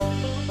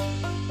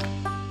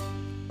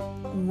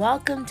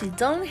welcome to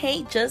Don't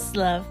Hate, Just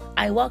Love.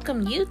 I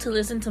welcome you to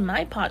listen to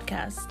my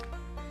podcast,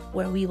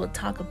 where we will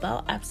talk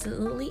about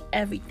absolutely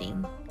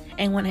everything.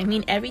 And when I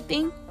mean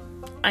everything,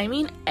 I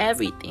mean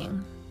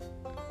everything.